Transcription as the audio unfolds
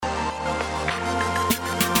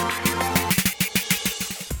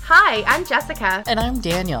Hi, I'm Jessica. And I'm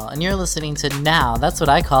Daniel, and you're listening to Now That's What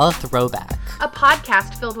I Call a Throwback. A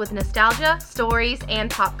podcast filled with nostalgia, stories, and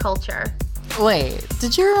pop culture. Wait,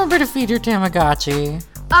 did you remember to feed your Tamagotchi?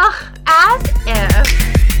 Ugh, as if.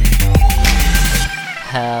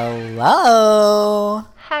 Hello!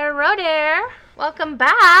 Hello there. Welcome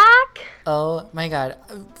back. Oh my god.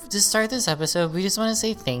 To start this episode, we just want to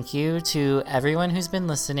say thank you to everyone who's been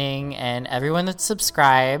listening and everyone that's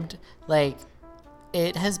subscribed.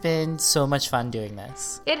 It has been so much fun doing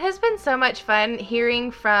this. It has been so much fun hearing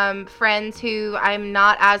from friends who I'm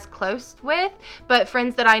not as close with, but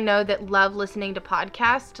friends that I know that love listening to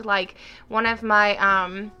podcasts. Like one of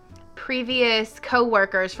my previous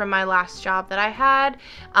co-workers from my last job that I had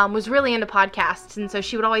was really into podcasts, and so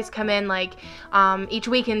she would always come in each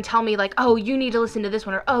week and tell me oh, you need to listen to this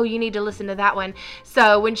one, or oh, you need to listen to that one.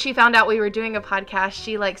 So when she found out we were doing a podcast,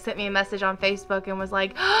 she sent me a message on Facebook and was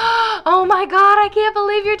like, oh my god, I can't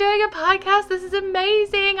believe you're doing a podcast, this is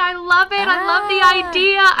amazing, I love it, I love the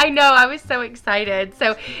idea. I know, I was so excited.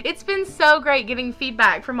 So it's been so great getting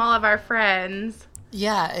feedback from all of our friends.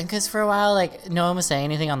 Yeah, and because for a while, no one was saying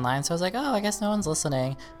anything online, so I was like, oh, I guess no one's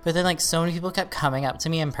listening. But then, so many people kept coming up to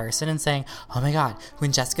me in person and saying, oh my god,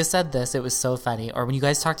 when Jessica said this, it was so funny. Or when you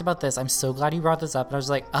guys talked about this, I'm so glad you brought this up. And I was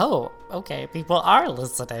like, oh, okay, people are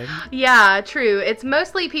listening. Yeah, true. It's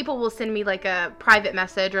mostly people will send me, a private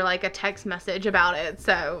message or, a text message about it.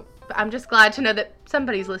 So I'm just glad to know that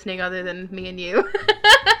somebody's listening other than me and you.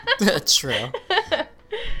 True.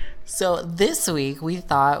 So this week, we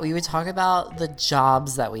thought we would talk about the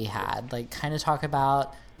jobs that we had, kind of talk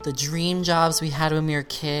about the dream jobs we had when we were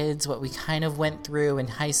kids, what we kind of went through in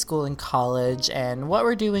high school and college, and what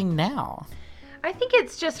we're doing now. I think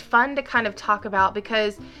it's just fun to kind of talk about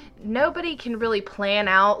because nobody can really plan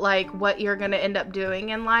out what you're going to end up doing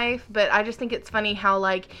in life, but I just think it's funny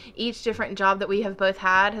how each different job that we have both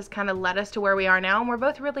had has kind of led us to where we are now, and we're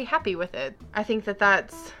both really happy with it. I think that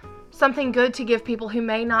that's something good to give people who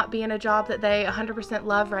may not be in a job that they 100%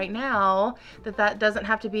 love right now, that doesn't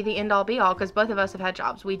have to be the end all be all, because both of us have had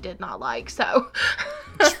jobs we did not like, so.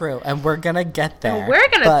 True, and we're gonna get there. We're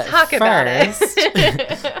gonna talk about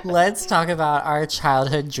it. Let's talk about our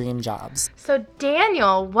childhood dream jobs. So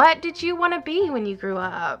Daniel, what did you want to be when you grew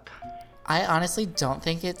up? I honestly don't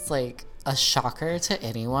think it's a shocker to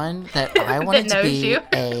anyone that I wanted to be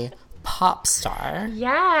a pop star.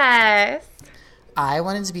 Yes. I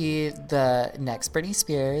wanted to be the next Britney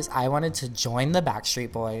Spears. I wanted to join the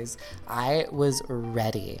Backstreet Boys. I was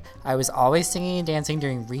ready. I was always singing and dancing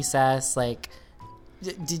during recess.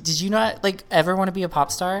 Did you not ever want to be a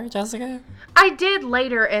pop star, Jessica? I did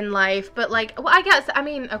later in life, but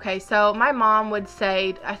okay, so my mom would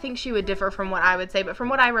say, I think she would differ from what I would say, but from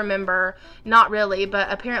what I remember, not really,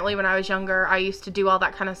 but apparently when I was younger, I used to do all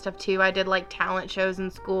that kind of stuff too. I did talent shows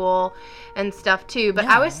in school and stuff too, but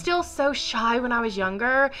yeah. I was still so shy when I was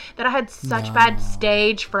younger that I had such bad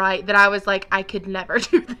stage fright that I was I could never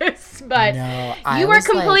do this, but you were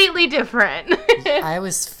completely different. I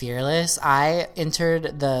was fearless. I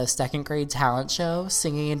entered the second grade talent show,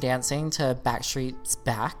 singing and dancing to Backstreet's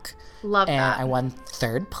Back. Love that. And I won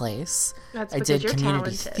third place. That's I did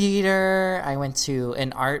community talented. Theater. I went to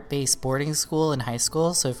an art-based boarding school in high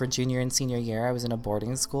school. So for junior and senior year, I was in a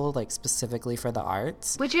boarding school, specifically for the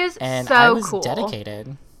arts. Which is and so I was cool.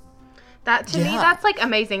 dedicated. That to me, that's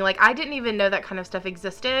amazing. I didn't even know that kind of stuff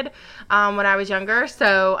existed when I was younger.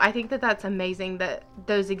 So I think that that's amazing that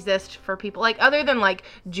those exist for people other than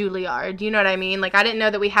Juilliard. You know what I mean? I didn't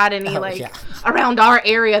know that we had any around our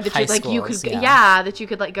area that you could that you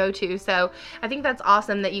could go to. So I think that's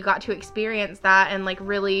awesome that you got to experience that and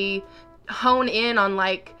really hone in on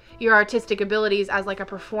your artistic abilities as a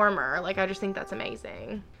performer. I just think that's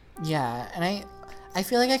amazing. Yeah, and I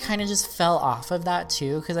feel I kind of just fell off of that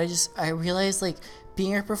too, because I realized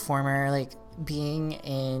being a performer, being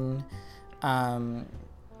in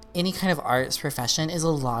any kind of arts profession is a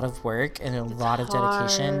lot of work and a lot of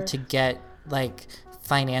dedication to get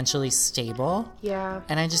financially stable. Yeah.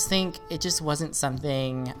 And I just think it just wasn't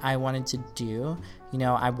something I wanted to do.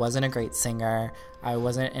 I wasn't a great singer. I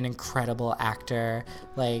wasn't an incredible actor.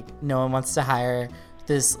 No one wants to hire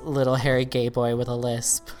this little hairy gay boy with a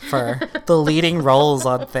lisp for the leading roles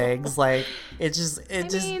on things.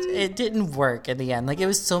 It didn't work in the end. It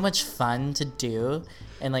was so much fun to do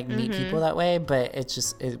and meet people that way, but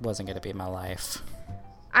it wasn't going to be my life.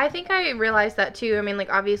 I think I realized that too. I mean,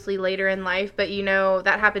 obviously later in life, but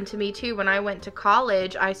that happened to me too. When I went to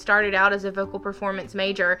college, I started out as a vocal performance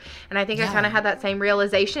major, and I think I kind of had that same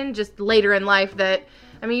realization just later in life that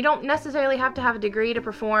I mean, you don't necessarily have to have a degree to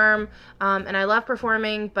perform, and I love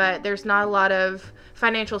performing, but there's not a lot of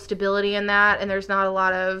financial stability in that, and there's not a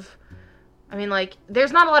lot of I mean, like,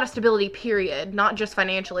 there's not a lot of stability, period. Not just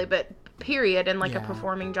financially, but period, in like a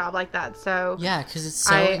performing job like that. So yeah, because it's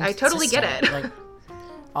so I totally get it. Like,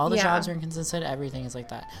 all the jobs are inconsistent. Everything is like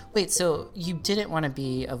that. Wait, so you didn't want to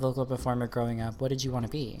be a vocal performer growing up. What did you want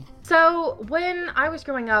to be? So when I was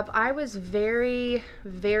growing up, I was very,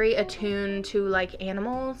 very attuned to like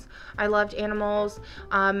animals. I loved animals.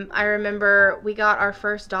 I remember we got our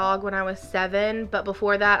first dog when I was 7, but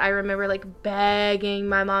before that, I remember like begging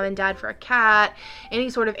my mom and dad for a cat, any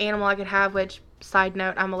sort of animal I could have, which, side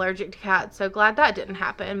note, I'm allergic to cats, so glad that didn't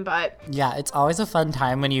happen. But yeah, it's always a fun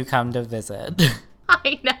time when you come to visit.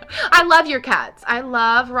 I know. I love your cats. I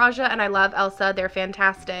love Raja and I love Elsa. They're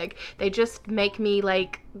fantastic. They just make me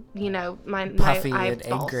like, you know, my puffy eyeballs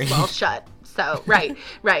and angry. Well shut. So, right.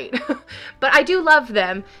 But I do love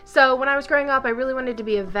them. So when I was growing up, I really wanted to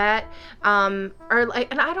be a vet. Or like,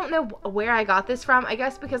 and I don't know where I got this from. I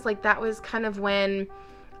guess because like that was kind of when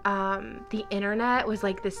the internet was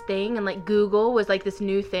like this thing, and like Google was like this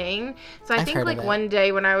new thing. So I think like one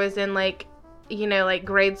day when I was in like, you know, like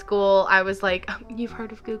grade school, I was like, oh, you've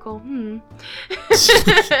heard of Google?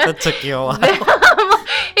 That took you a while.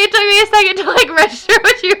 It took me a second to like register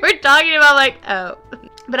what you were talking about. Like, oh,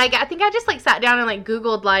 but I think I just like sat down and like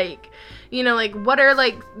Googled like, you know, like what are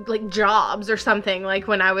like jobs or something, like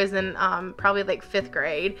when I was in probably like 5th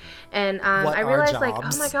grade, and I realized like,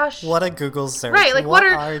 oh my gosh, what a Google search, right? Like what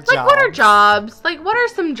are jobs? Like what are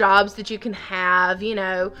some jobs that you can have, you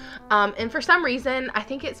know? And for some reason, I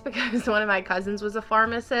think it's because one of my cousins was a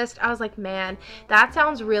pharmacist. I was like, man, that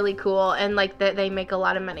sounds really cool, and like that they make a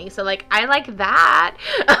lot of money, so like I like that.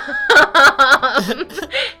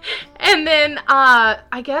 And then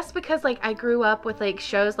I guess because like I grew up with like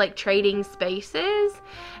shows like Trading Spaces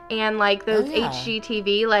and like those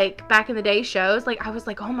HGTV like back in the day shows, like I was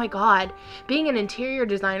like, oh my god, being an interior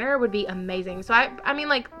designer would be amazing. So I mean,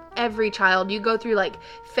 like every child, you go through like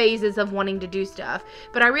phases of wanting to do stuff,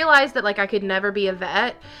 but I realized that like I could never be a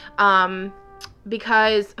vet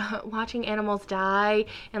because watching animals die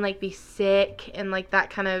and like be sick and like that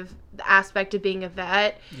kind of aspect of being a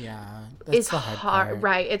vet is hard.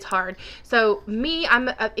 Right, it's hard. So me,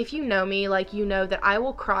 if you know me, like you know that I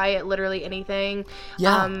will cry at literally anything.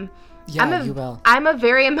 You will. I'm a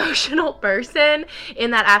very emotional person in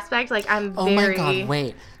that aspect. Like I'm oh my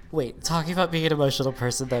god, wait, talking about being an emotional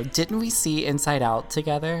person though, didn't we see Inside Out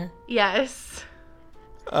together? Yes.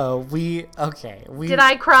 Oh, did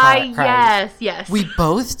I cry? Yes. We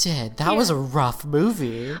both did. That was a rough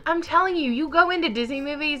movie. I'm telling you, you go into Disney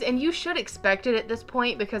movies and you should expect it at this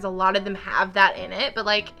point because a lot of them have that in it. But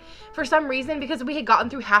like, for some reason, because we had gotten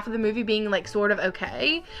through half of the movie being like sort of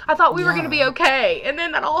okay, I thought we were going to be okay. And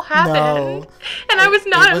then that all happened. And I was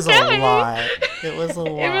not okay. It was a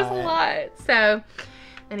lot. It was a lot. So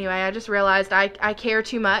anyway, I just realized I care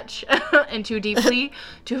too much and too deeply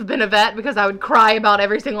to have been a vet because I would cry about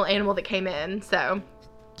every single animal that came in. So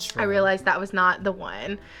I realized that was not the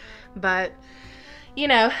one. But, you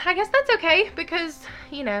know, I guess that's okay because,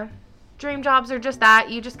 you know, dream jobs are just that.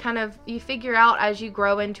 You just kind of, you figure out as you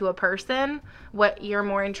grow into a person what you're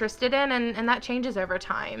more interested in, and that changes over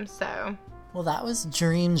time. So. Well, that was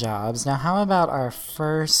dream jobs. Now, how about our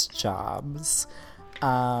first jobs?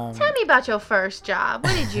 Tell me about your first job.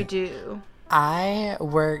 What did you do? I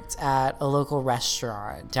worked at a local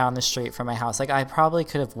restaurant down the street from my house. Like, I probably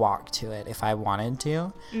could have walked to it if I wanted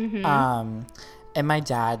to. Mm-hmm. And my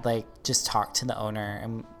dad, like, just talked to the owner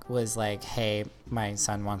and was like, hey, my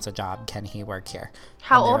son wants a job. Can he work here?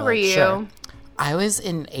 How old were you? Sure. I was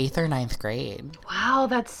in 8th or 9th grade. Wow,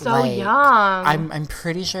 that's so like, young. I'm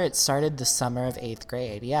pretty sure it started the summer of 8th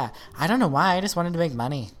grade. Yeah. I don't know why. I just wanted to make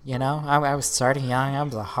money, you know? I was starting young. I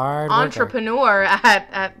was a hard entrepreneur worker.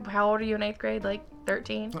 At how old are you in 8th grade? Like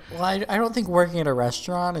 13? Well, I don't think working at a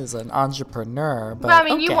restaurant is an entrepreneur. But well, I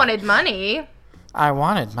mean, you wanted money. I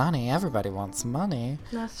wanted money. Everybody wants money.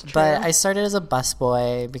 That's true. But I started as a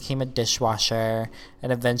busboy, became a dishwasher,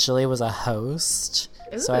 and eventually was a host.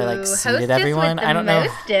 Ooh, so I like seated everyone. I don't know.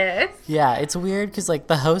 Yeah, it's weird because like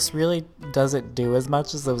the host really doesn't do as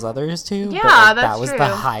much as those others do. Yeah, but, like, that's that was true. The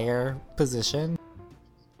higher position.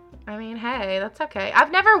 I mean, hey, that's okay.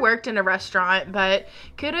 I've never worked in a restaurant, but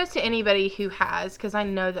kudos to anybody who has, because I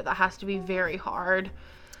know that has to be very hard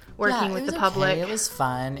working with the public. It was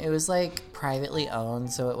fun. It was like privately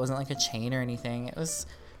owned, so it wasn't like a chain or anything. It was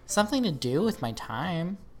something to do with my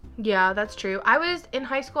time. Yeah, that's true. In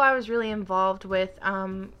high school, I was really involved with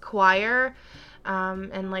choir.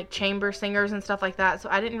 and like chamber singers and stuff like that. So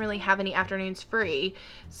I didn't really have any afternoons free.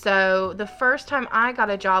 So the first time I got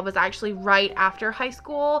a job was actually right after high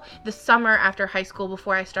school, the summer after high school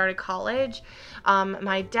before I started college.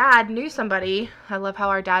 My dad knew somebody. I love how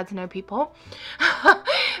our dads know people.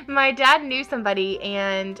 My dad knew somebody,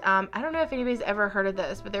 and I don't know if anybody's ever heard of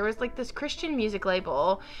this, but there was like this Christian music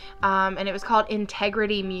label, and it was called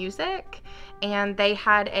Integrity Music. And they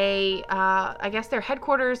had I guess their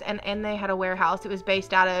headquarters, and they had a warehouse. It was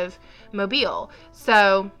based out of Mobile.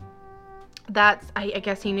 So I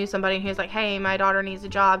guess he knew somebody, and he was like, hey, my daughter needs a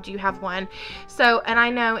job. Do you have one? So, and I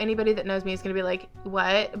know anybody that knows me is going to be like,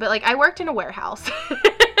 what? But like, I worked in a warehouse.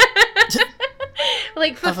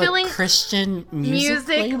 Like fulfilling of a Christian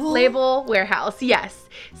music label warehouse. Yes.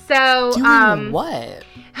 So, doing what?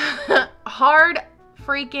 Hard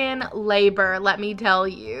freaking labor, let me tell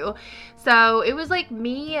you. So it was like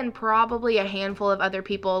me and probably a handful of other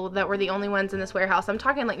people that were the only ones in this warehouse. I'm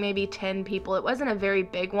talking like maybe 10 people. It wasn't a very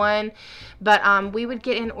big one, but we would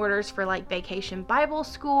get in orders for like Vacation Bible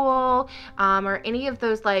School, or any of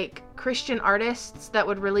those like Christian artists that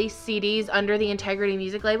would release CDs under the Integrity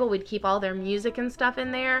Music label. We'd keep all their music and stuff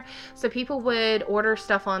in there. So people would order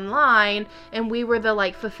stuff online, and we were the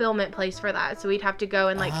like fulfillment place for that. So we'd have to go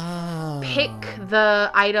and like pick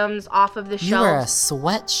the items off of the shelves. You were a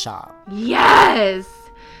sweatshop. Yes.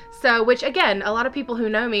 So, which again, a lot of people who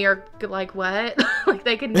know me are like, what? Like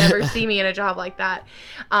they could never see me in a job like that.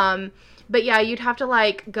 But yeah, you'd have to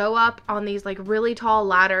like go up on these like really tall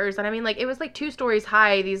ladders. And I mean, like it was like 2 stories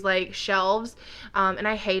high, these like shelves. And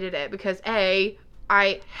I hated it because I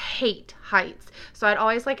hate heights. So I'd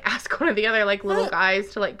always like ask one of the other like little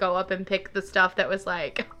guys to like go up and pick the stuff that was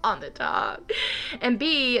like on the top. And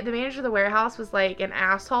B, the manager of the warehouse was like an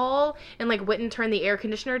asshole and like wouldn't turn the air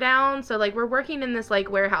conditioner down. So like we're working in this like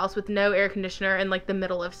warehouse with no air conditioner in like the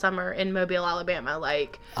middle of summer in Mobile, Alabama.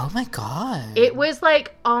 Like, oh my God. It was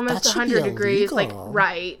like almost 100 degrees. Illegal. Like,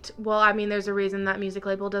 right. Well, I mean, there's a reason that music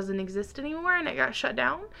label doesn't exist anymore and it got shut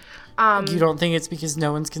down. You don't think it's because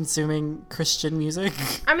no one's consuming Christian music?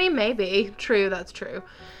 I mean, maybe. True, that's true.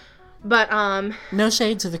 But, no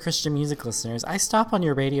shade to the Christian music listeners. I stop on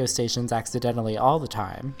your radio stations accidentally all the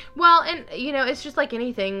time. Well, and, you know, it's just like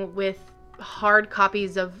anything with hard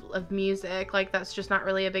copies of music. Like, that's just not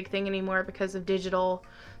really a big thing anymore because of digital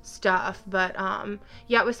stuff. But,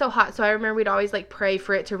 yeah, it was so hot. So I remember we'd always, like, pray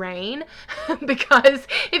for it to rain because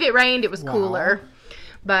if it rained, it was cooler.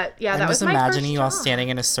 But yeah, that was my first job. I'm just imagining you all standing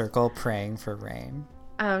in a circle praying for rain.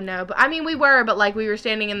 Oh no, but I mean we were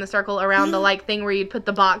standing in the circle around the like thing where you'd put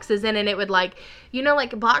the boxes in, and it would like, you know,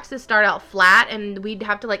 like boxes start out flat and we'd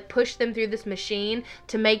have to like push them through this machine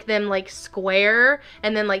to make them like square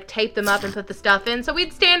and then like tape them up and put the stuff in. So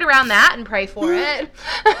we'd stand around that and pray for it.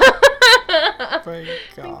 My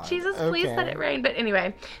God. Jesus, please let it rain. But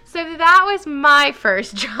anyway, so that was my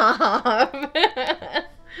first job.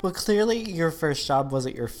 Well, clearly your first job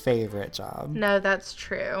wasn't your favorite job. No, that's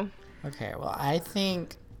true. Okay, well, I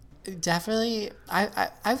think definitely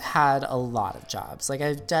I've had a lot of jobs. Like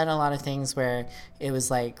I've done a lot of things where it was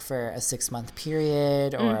like for a 6-month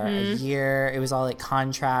period or a year. It was all like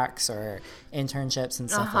contracts or internships and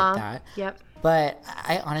stuff like that. Yep. But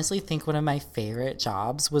I honestly think one of my favorite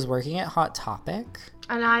jobs was working at Hot Topic.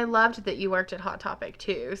 And I loved that you worked at Hot Topic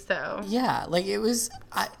too, so. Yeah, like it was,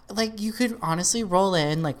 like you could honestly roll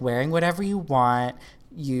in like wearing whatever you want.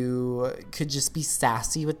 You could just be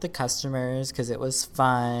sassy with the customers because it was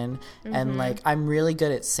fun. And like I'm really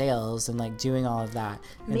good at sales and like doing all of that.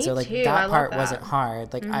 And Me so like too. that part wasn't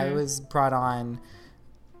hard. Like I was brought on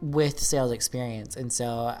with sales experience. And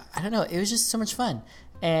so I don't know, it was just so much fun.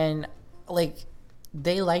 And like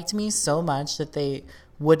they liked me so much that they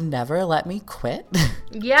would never let me quit.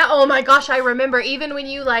 Yeah, oh my gosh, I remember even when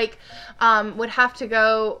you like would have to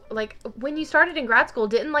go, like when you started in grad school,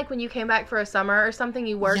 didn't like when you came back for a summer or something,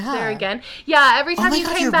 you worked there again? Yeah, every time you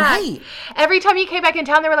came back. Right. Every time you came back in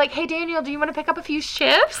town, they were like, hey Daniel, do you want to pick up a few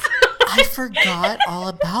shifts? I forgot all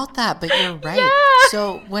about that, but you're right. Yeah.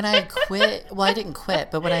 So when I quit, well, I didn't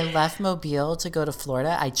quit, but when I left Mobile to go to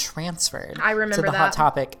Florida, I transferred to the Hot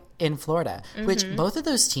Topic in Florida, which both of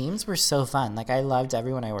those teams were so fun. Like I loved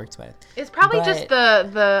everyone I worked with. It's probably just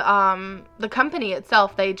the company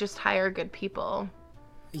itself. They just hire good people.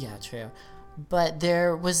 Yeah, true. But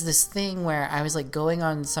there was this thing where I was like going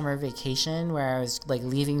on summer vacation where I was like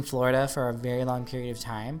leaving Florida for a very long period of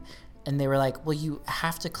time. And they were like, well, you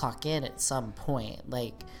have to clock in at some point.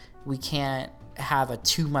 Like we can't have a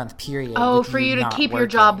 2-month period. Oh, for you to keep your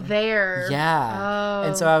job there. Yeah. Oh.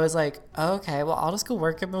 And so I was like, okay, well, I'll just go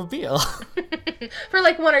work in Mobile. For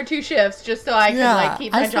like 1 or 2 shifts, just so I could like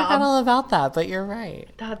keep my job. I forgot all about that, but you're right.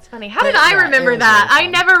 That's funny. How did I remember that? Really I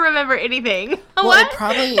never remember anything. Well, What?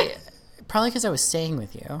 probably because I was staying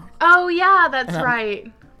with you. Oh yeah, that's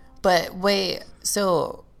right. But wait,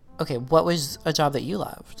 so okay, what was a job that you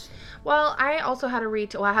loved? Well, I also had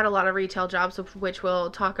I had a lot of retail jobs, which we'll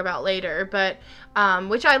talk about later, but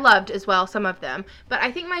which I loved as well, some of them. But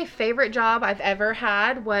I think my favorite job I've ever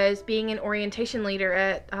had was being an orientation leader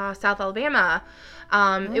at South Alabama.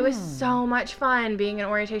 It was so much fun being an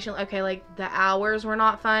orientation. Okay, like the hours were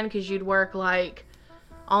not fun because you'd work like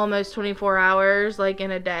almost 24 hours like in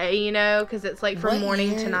a day, you know, because it's like from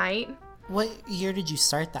morning to night. What year did you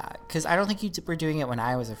start that? Because I don't think you were doing it when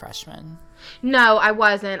I was a freshman. No, I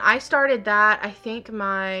wasn't. I started that, I think,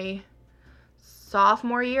 my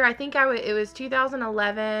sophomore year. I think it was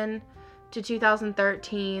 2011 to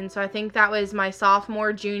 2013. So I think that was my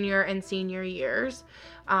sophomore, junior, and senior years.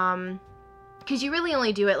 Because you really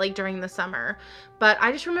only do it like during the summer. But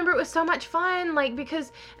I just remember it was so much fun, like,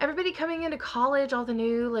 because everybody coming into college, all the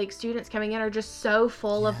new like students coming in are just so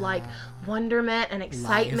full of like wonderment and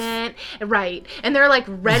excitement. Right. And they're like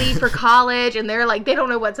ready for college, and they're like, they don't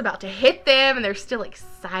know what's about to hit them, and they're still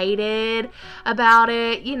excited about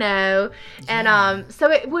it, you know. And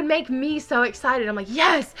so it would make me so excited. I'm like,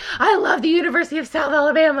 yes, I love the University of South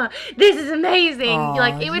Alabama. This is amazing. Aww,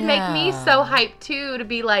 like, it would make me so hyped too to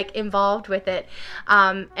be like involved with it.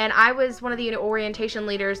 And I was one of the orientation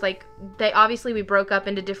leaders. Like, we broke up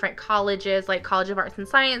into different colleges, like College of Arts and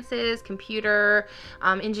Sciences, computer,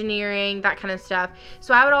 engineering, that kind of stuff.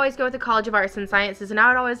 So I would always go with the College of Arts and Sciences, and I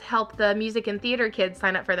would always help the music and theater kids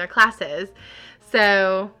sign up for their classes.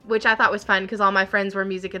 So, which I thought was fun because all my friends were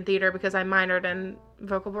music and theater because I minored in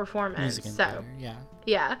vocal performance. Music and theater, yeah.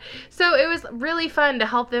 Yeah. So it was really fun to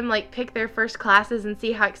help them like pick their first classes and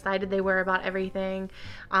see how excited they were about everything.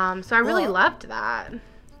 So I really loved that.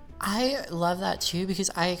 I love that too, because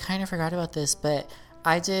I kind of forgot about this, but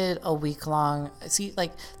I did a week-long,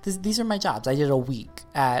 these are my jobs. I did a week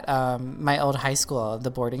at my old high school, the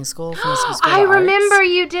boarding school from the School I of remember Arts.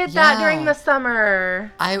 you did that during the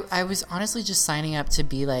summer. I was honestly just signing up to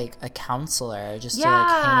be like a counselor, just to like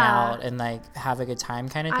hang out and like have a good time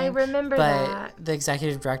kind of thing. I remember that. But the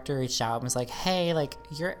executive director reached out and was like, hey, like,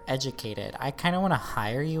 you're educated. I kind of want to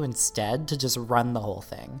hire you instead to just run the whole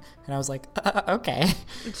thing. And I was like, okay.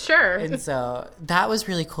 Sure. And so that was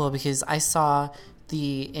really cool because I saw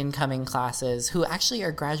the incoming classes who actually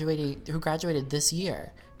graduated this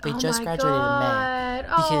year. They just graduated in May.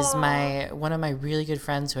 Because one of my really good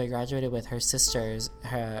friends who I graduated with, her sisters,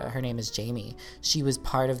 her name is Jamie. She was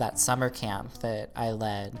part of that summer camp that I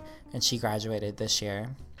led, and she graduated this year.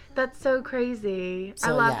 That's so crazy. So,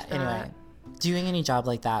 I loved that. Anyway, doing any job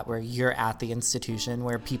like that where you're at the institution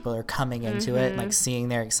where people are coming into it and like seeing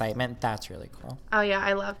their excitement, that's really cool. Oh yeah,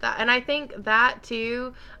 I love that. And I think that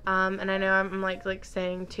too, and I know I'm like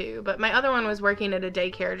saying too, but my other one was working at a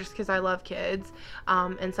daycare just because I love kids,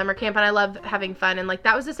 and summer camp, and I love having fun, and like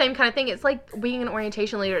that was the same kind of thing. It's like being an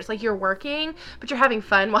orientation leader. It's like you're working, but you're having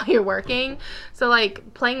fun while you're working. So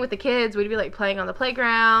like playing with the kids, we'd be like playing on the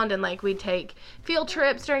playground, and like we'd take field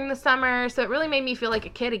trips during the summer. So it really made me feel like a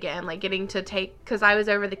kid again, like getting to take, because I was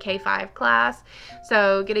over the K-5 class,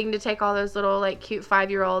 so getting to take all those little like cute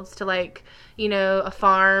 5-year-olds to like, you know, a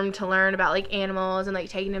farm to learn about like animals, and like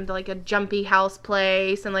taking them to like a jumpy house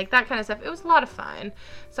place and like that kind of stuff. It was a lot of fun.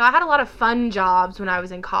 So I had a lot of fun jobs when I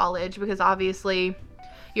was in college, because obviously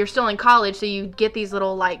you're still in college, so you get these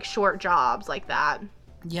little like short jobs like that.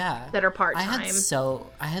 Yeah. That are part-time.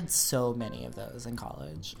 I had so many of those in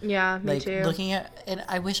college. Yeah, me too. Looking at, and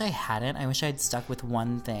I wish I hadn't. I wish I had stuck with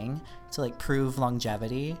one thing to like prove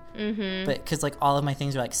longevity. Mm-hmm. But because like all of my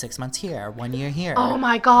things are like 6 months here, 1 year here. Oh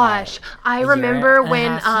my gosh. I remember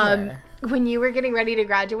when you were getting ready to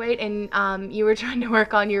graduate and you were trying to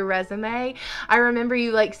work on your resume, I remember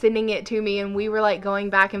you like sending it to me, and we were like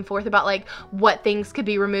going back and forth about like what things could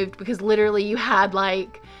be removed, because literally you had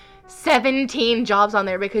like 17 jobs on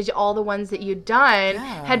there, because all the ones that you'd done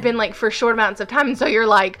had been like for short amounts of time, and so you're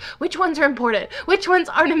like, which ones are important, which ones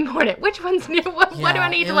aren't important, which ones new, what do I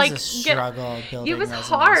need to like get? Struggle building. It was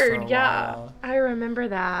hard. I remember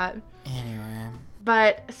that. Anyway,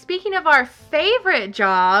 but speaking of our favorite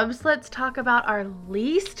jobs, let's talk about our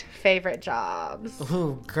least favorite jobs.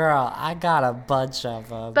 Ooh, girl, I got a bunch of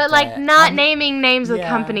them. But like not naming names of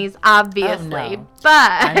companies, obviously. No.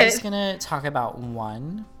 But I'm just gonna talk about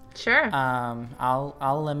one. Sure.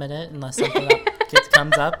 I'll limit it unless something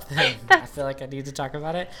comes up. I feel like I need to talk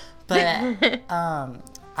about it. But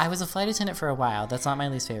I I was a flight attendant for a while. That's not my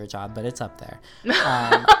least favorite job, but it's up there.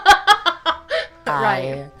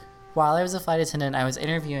 Right. While I was a flight attendant, I was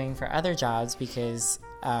interviewing for other jobs because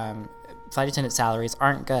flight attendant salaries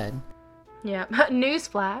aren't good. Yeah.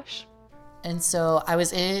 Newsflash. And so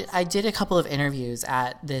I did a couple of interviews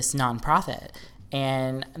at this nonprofit.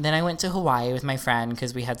 And then I went to Hawaii with my friend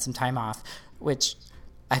because we had some time off, which,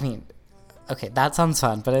 I mean, okay, that sounds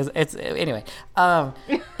fun, but it's anyway.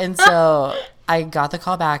 And so I got the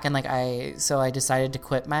call back, and I decided to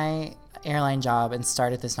quit my airline job and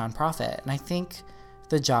start at this nonprofit. And I think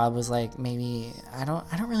the job was maybe, I don't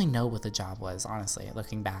really know what the job was, honestly,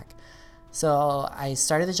 looking back. So I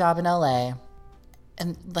started the job in LA,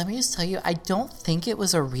 and let me just tell you, I don't think it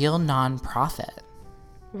was a real nonprofit.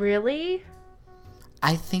 Really?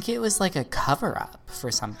 I think it was a cover-up for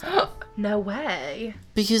something. No way.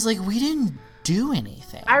 Because we didn't do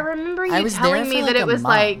anything. I remember you telling me that it was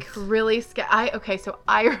really scary. Okay, so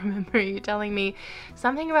I remember you telling me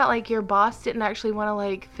something about your boss didn't actually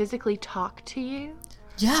want to physically talk to you.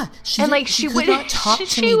 Yeah, she wouldn't talk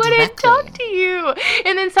to you.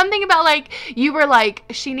 And then something about you were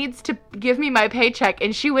she needs to give me my paycheck,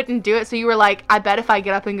 and she wouldn't do it. So you were like, I bet if I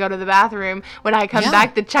get up and go to the bathroom, when I come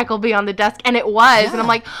back, the check will be on the desk. And it was. Yeah. And I'm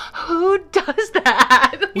like, who does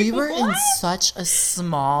that? We were in such a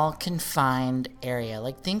small, confined area.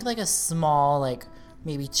 Think a small,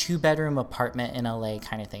 maybe 2-bedroom apartment in LA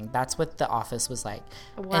kind of thing. That's what the office was like.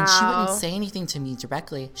 Wow. And she wouldn't say anything to me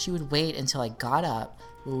directly. She would wait until I got up,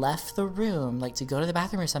 left the room, to go to the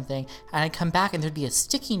bathroom or something, and I'd come back and there'd be a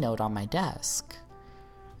sticky note on my desk.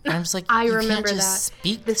 And I'm just like, I you remember can't just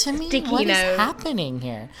speak to me? Sticky What note. is happening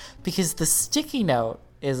here? Because the sticky note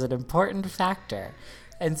is an important factor.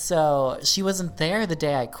 And so she wasn't there the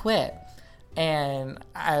day I quit. And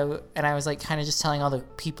I was kind of just telling all the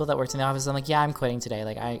people that worked in the office, I'm like, yeah, I'm quitting today.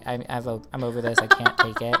 I'm over this. I can't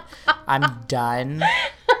take it. I'm done.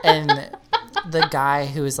 And the guy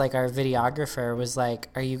who was our videographer was like,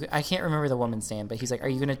 I can't remember the woman's name, but he's like, are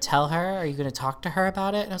you going to tell her? Are you going to talk to her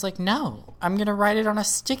about it? And I was like, no, I'm going to write it on a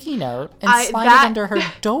sticky note and slide it under her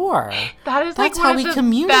door. That's how we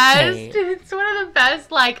communicate. It's one of the best,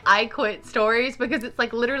 I quit stories, because it's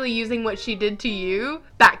literally using what she did to you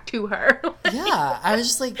back to her. Yeah. I was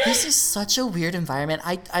just like, this is such a weird environment.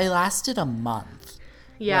 I lasted a month.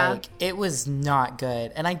 Yeah. It was not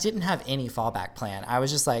good. And I didn't have any fallback plan. I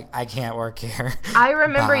was just I can't work here. I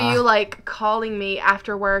remember you calling me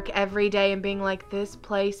after work every day and being like, this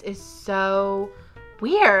place is so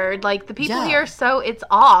weird. The people here, it's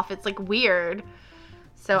off. It's weird.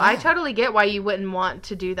 So I totally get why you wouldn't want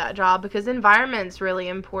to do that job, because environment's really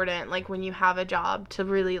important. When you have a job, to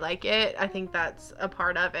really like it, I think that's a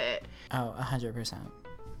part of it. Oh, 100%.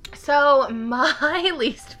 So my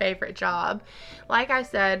least favorite job, like I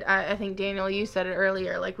said, I think, Daniel, you said it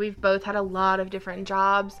earlier, we've both had a lot of different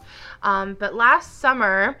jobs. But last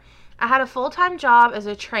summer, I had a full-time job as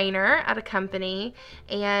a trainer at a company,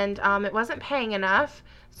 and it wasn't paying enough.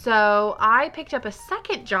 So I picked up a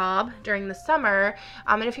second job during the summer.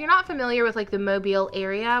 And if you're not familiar with the Mobile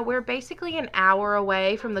area, we're basically an hour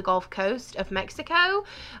away from the Gulf Coast of Mexico.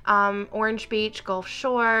 Orange Beach, Gulf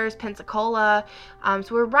Shores, Pensacola. So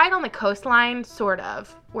we're right on the coastline, sort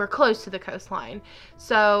of. We're close to the coastline.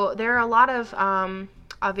 So there are a lot of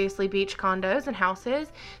obviously beach condos and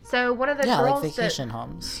houses. So one of the girls vacation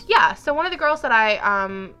homes. Yeah, so one of the girls that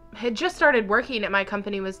I had just started working at my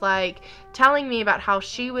company was telling me about how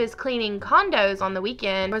she was cleaning condos on the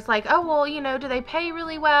weekend. I was like, oh, well, do they pay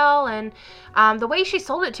really well? And the way she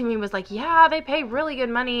sold it to me was yeah, they pay really good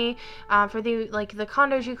money for the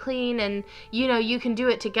condos you clean, and you can do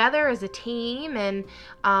it together as a team, and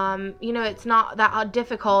it's not that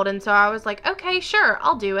difficult. And so I was like, okay, sure,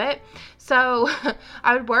 I'll do it. So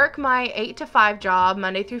I would work my 8 to 5 job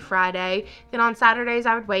Monday through Friday. Then on Saturdays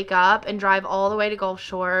I would wake up and drive all the way to Gulf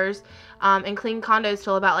Shores and clean condos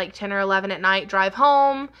till about 10 or 11 at night, drive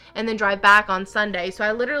home, and then drive back on Sunday. So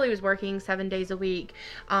I literally was working 7 days a week.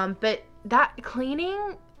 But that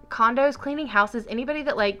cleaning condos, cleaning houses, anybody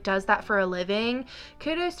that does that for a living,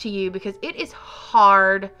 kudos to you, because it is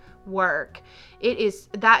hard work.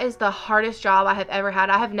 That is the hardest job I have ever had.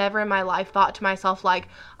 I have never in my life thought to myself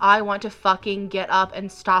I want to fucking get up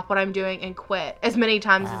and stop what I'm doing and quit, as many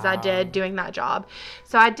times as I did doing that job.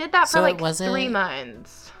 So I did that for 3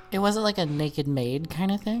 months. It wasn't a naked maid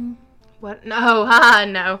kind of thing? What? No,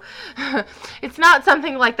 no. It's not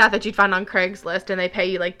something like that you'd find on Craigslist and they pay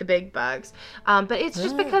you the big bucks. But it's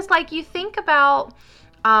just because you think about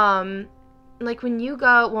like when you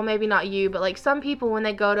go, well, maybe not you, but like some people when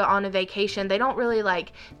they go on a vacation, they don't really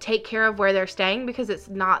like take care of where they're staying because it's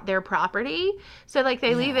not their property. So like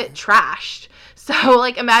they leave it trashed. So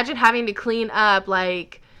like imagine having to clean up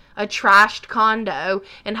like a trashed condo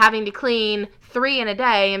and having to clean 3 in a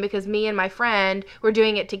day. And because me and my friend were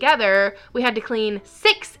doing it together, we had to clean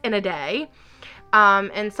 6 in a day.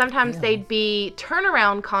 And sometimes they'd be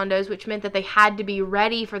turnaround condos, which meant that they had to be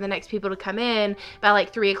ready for the next people to come in by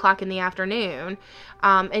like 3 o'clock in the afternoon.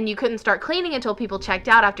 And you couldn't start cleaning until people checked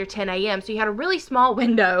out after 10 a.m. So you had a really small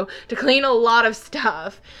window to clean a lot of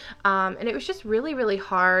stuff. And it was just really, really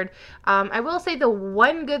hard. I will say the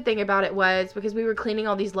one good thing about it was because we were cleaning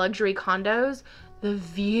all these luxury condos, the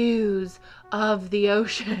views of the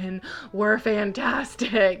ocean were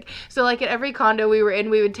fantastic. So like at every condo we were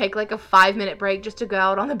in, we would take like a 5-minute break just to go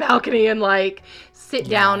out on the balcony and like sit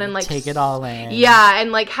down and like take it all in. Yeah,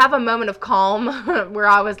 and like have a moment of calm where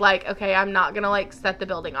I was like, okay, I'm not gonna like set the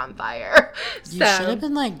building on fire. You should have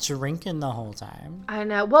been like drinking the whole time. I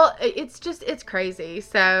know. Well, it's crazy.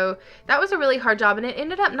 So that was a really hard job, and it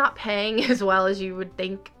ended up not paying as well as you would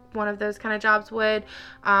think one of those kind of jobs would.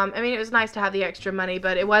 I mean, it was nice to have the extra money,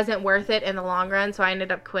 but it wasn't worth it in the long run, so I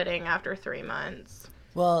ended up quitting after 3 months.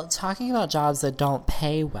 Well, talking about jobs that don't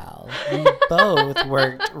pay well, we both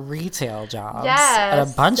worked retail jobs. Yes. And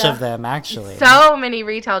a bunch of them, actually. So many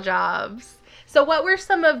retail jobs. So what were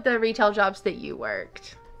some of the retail jobs that you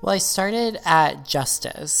worked? Well, I started at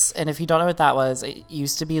Justice, and if you don't know what that was, it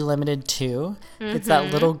used to be Limited Too. It's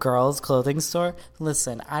that little girls' clothing store.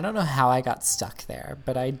 Listen, I don't know how I got stuck there,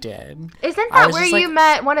 but I did. Isn't that where you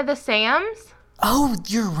met one of the Sams? Oh,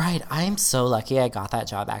 you're right. I am so lucky I got that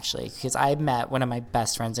job, actually, because I met one of my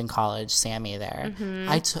best friends in college, Sammy, there.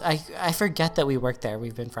 I forget that we worked there.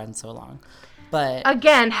 We've been friends so long. But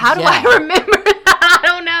again, how do I remember that? I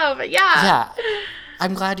don't know, but yeah. Yeah.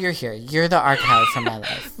 I'm glad you're here. You're the archive for my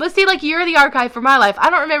life. But see, like, you're the archive for my life. I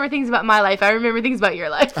don't remember things about my life. I remember things about your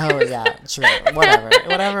life. Oh, yeah, true.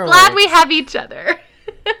 Whatever Glad we have each other.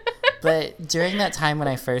 But during that time when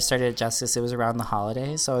I first started at Justice, it was around the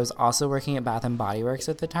holidays. So I was also working at Bath & Body Works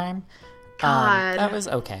at the time. God. That was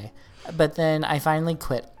okay. But then I finally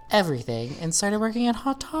quit everything and started working at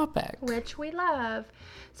Hot Topic. Which we love.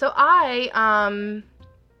 So I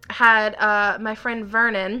had my friend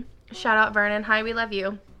Vernon. Shout out Vernon. Hi, we love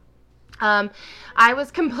you. I was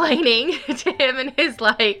complaining to him in his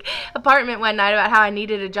like apartment one night about how I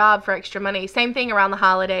needed a job for extra money. Same thing around the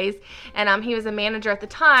holidays. And he was a manager at the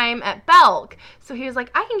time at Belk. So he was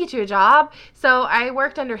like, I can get you a job. So I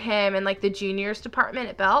worked under him in like the juniors department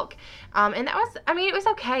at Belk. And that was, I mean, it was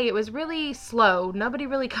okay. It was really slow. Nobody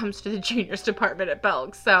really comes to the juniors department at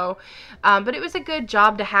Belk. So, but it was a good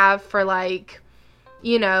job to have for like,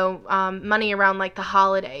 you know, money around like the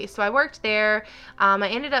holidays. So I worked there. I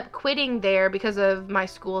ended up quitting there because of my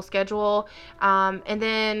school schedule. And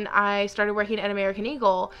then I started working at American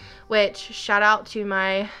Eagle, which shout out to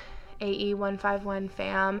my AE151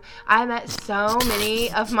 fam. I met so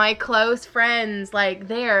many of my close friends like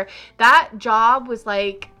there. That job was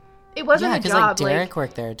like, it wasn't a job. Yeah, because like Derek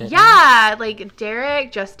worked there, didn't he? Yeah, like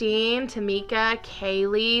Derek, Justine, Tamika,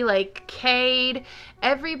 Kaylee, like Cade,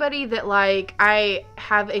 everybody that like I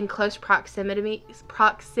have in close proximity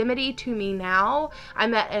to me now, I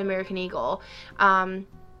met at American Eagle.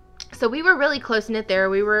 So we were really close-knit there.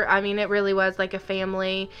 It really was like a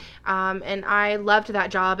family. And I loved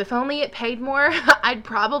that job. If only it paid more, I'd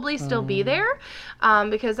probably still be there.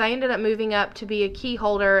 Because I ended up moving up to be a key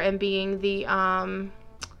holder and being the,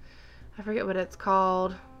 I forget what it's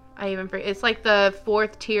called. It's like the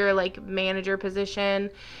 4th tier, like, manager position.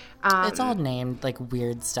 It's all named, like,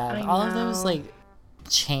 weird stuff. All of those, like,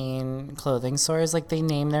 chain clothing stores, like, they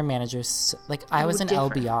name their managers. Like, I was an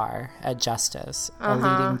LBR at Justice, a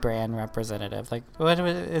leading brand representative. Like, what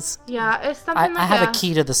is... Yeah, it's something I have a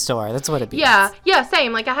key to the store. That's what it means. Yeah,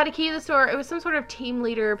 same. Like, I had a key to the store. It was some sort of team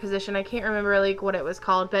leader position. I can't remember, like, what it was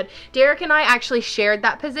called. But Derek and I actually shared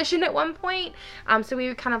that position at one point. So we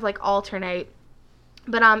would kind of, like, alternate.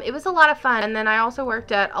 But it was a lot of fun. And then I also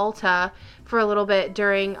worked at Ulta for a little bit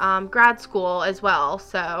during grad school as well.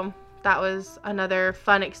 So that was another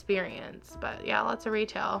fun experience. But yeah, lots of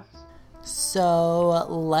retail. So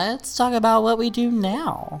let's talk about what we do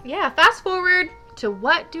now. Yeah, fast forward to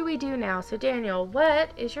what do we do now. So Daniel, what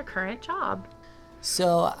is your current job?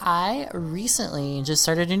 So I recently just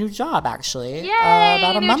started a new job, actually. Yay,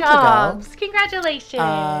 about a new month jobs. ago.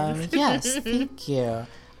 Congratulations. Yes, thank you.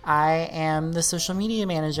 I am the social media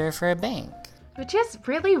manager for a bank. Which is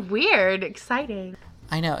really weird, exciting.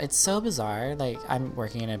 I know, it's so bizarre. Like, I'm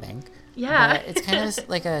working in a bank. Yeah. But it's kind of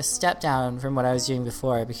like a step down from what I was doing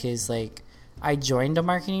before because, like, I joined a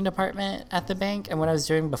marketing department at the bank, and what I was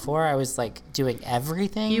doing before, I was like doing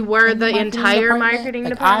everything. You were the entire marketing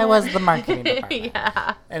like, department? I was the marketing department.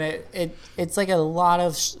 Yeah. And it's like a lot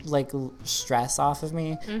of stress off of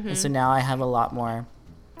me. And so now I have a lot more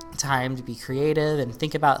time to be creative and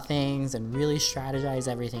think about things and really strategize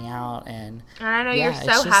everything out. And I know you're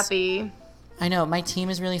so happy. I know, my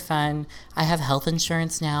team is really fun. I have health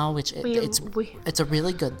insurance now, which it's a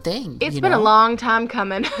really good thing. It's been a long time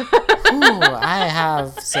coming. Ooh, I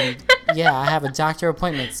have a doctor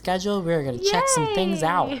appointment scheduled. We're going to check some things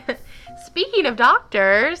out. Speaking of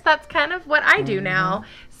doctors, that's kind of what I do now.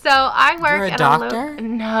 So I work You're a at doctor?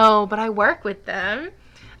 No, but I work with them.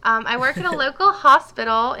 I work at a local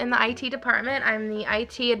hospital in the IT department. I'm the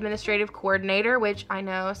IT administrative coordinator, which I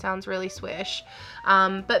know sounds really swish.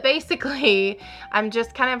 But basically, I'm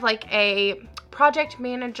just kind of like a project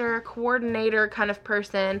manager, coordinator kind of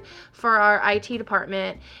person for our IT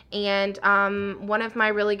department. And one of my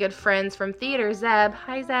really good friends from theater, Zeb.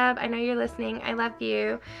 Hi, Zeb. I know you're listening. I love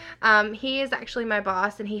you. He is actually my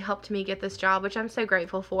boss, and he helped me get this job, which I'm so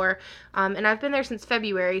grateful for. And I've been there since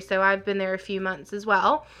February, so I've been there a few months as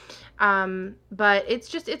well. But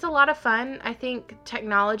it's a lot of fun. I think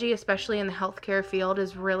technology, especially in the healthcare field,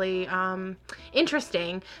 is really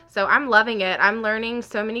interesting. So I'm loving it. I'm learning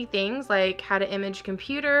so many things, like how to image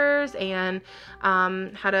computers and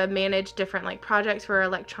how to manage different like projects for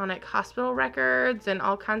electronic hospital records and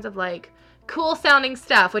all kinds of like cool sounding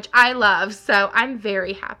stuff, which I love. So I'm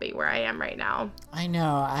very happy where I am right now. I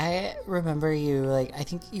know. I remember you, like, I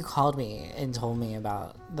think you called me and told me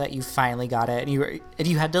about that you finally got it, and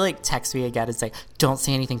you had to like text me again and say, don't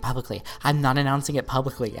say anything publicly. I'm not announcing it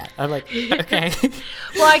publicly yet. I'm like, okay.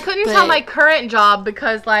 Well, I couldn't tell my current job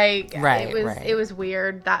because like Right. It was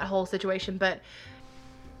weird, that whole situation, but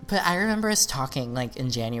I remember us talking like in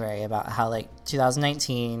January about how like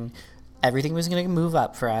 2019 everything was going to move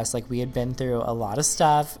up for us. Like, we had been through a lot of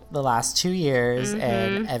stuff the last 2 years,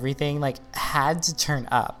 and everything like had to turn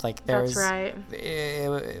up. Like, that's right.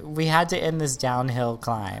 We had to end this downhill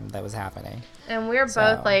climb that was happening. And we're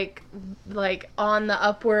both like on the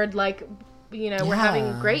upward, like, you know, we're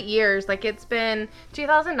having great years. Like, it's been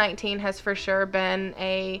 2019 has for sure been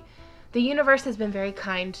the universe has been very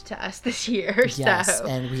kind to us this year. Yes, so.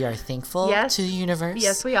 And we are thankful to the universe.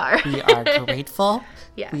 Yes, we are. We are grateful.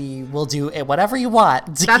 Yes. We will do whatever you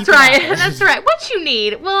want to That's keep right. it happening. That's right. What you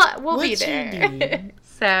need, we'll be there.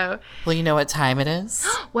 So. Well, you know what time it is?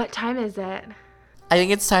 What time is it? I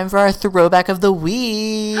think it's time for our throwback of the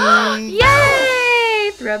week.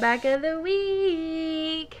 Yay! Throwback of the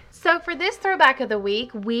week. So for this throwback of the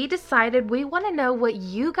week, we decided we want to know what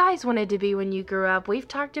you guys wanted to be when you grew up. We've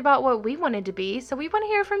talked about what we wanted to be, so we want to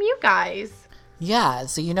hear from you guys. Yeah,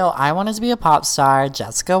 so you know, I wanted to be a pop star.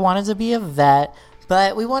 Jessica wanted to be a vet.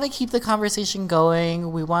 But we want to keep the conversation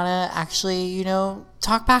going. We want to actually, you know,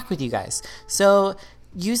 talk back with you guys. So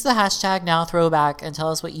use the hashtag #NowThrowback and tell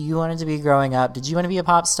us what you wanted to be growing up. Did you want to be a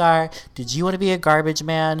pop star? Did you want to be a garbage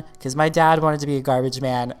man? Because my dad wanted to be a garbage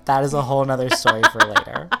man. That is a whole nother story for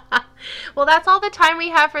later. Well, that's all the time we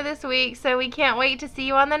have for this week, so we can't wait to see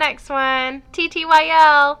you on the next one.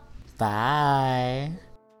 TTYL. Bye.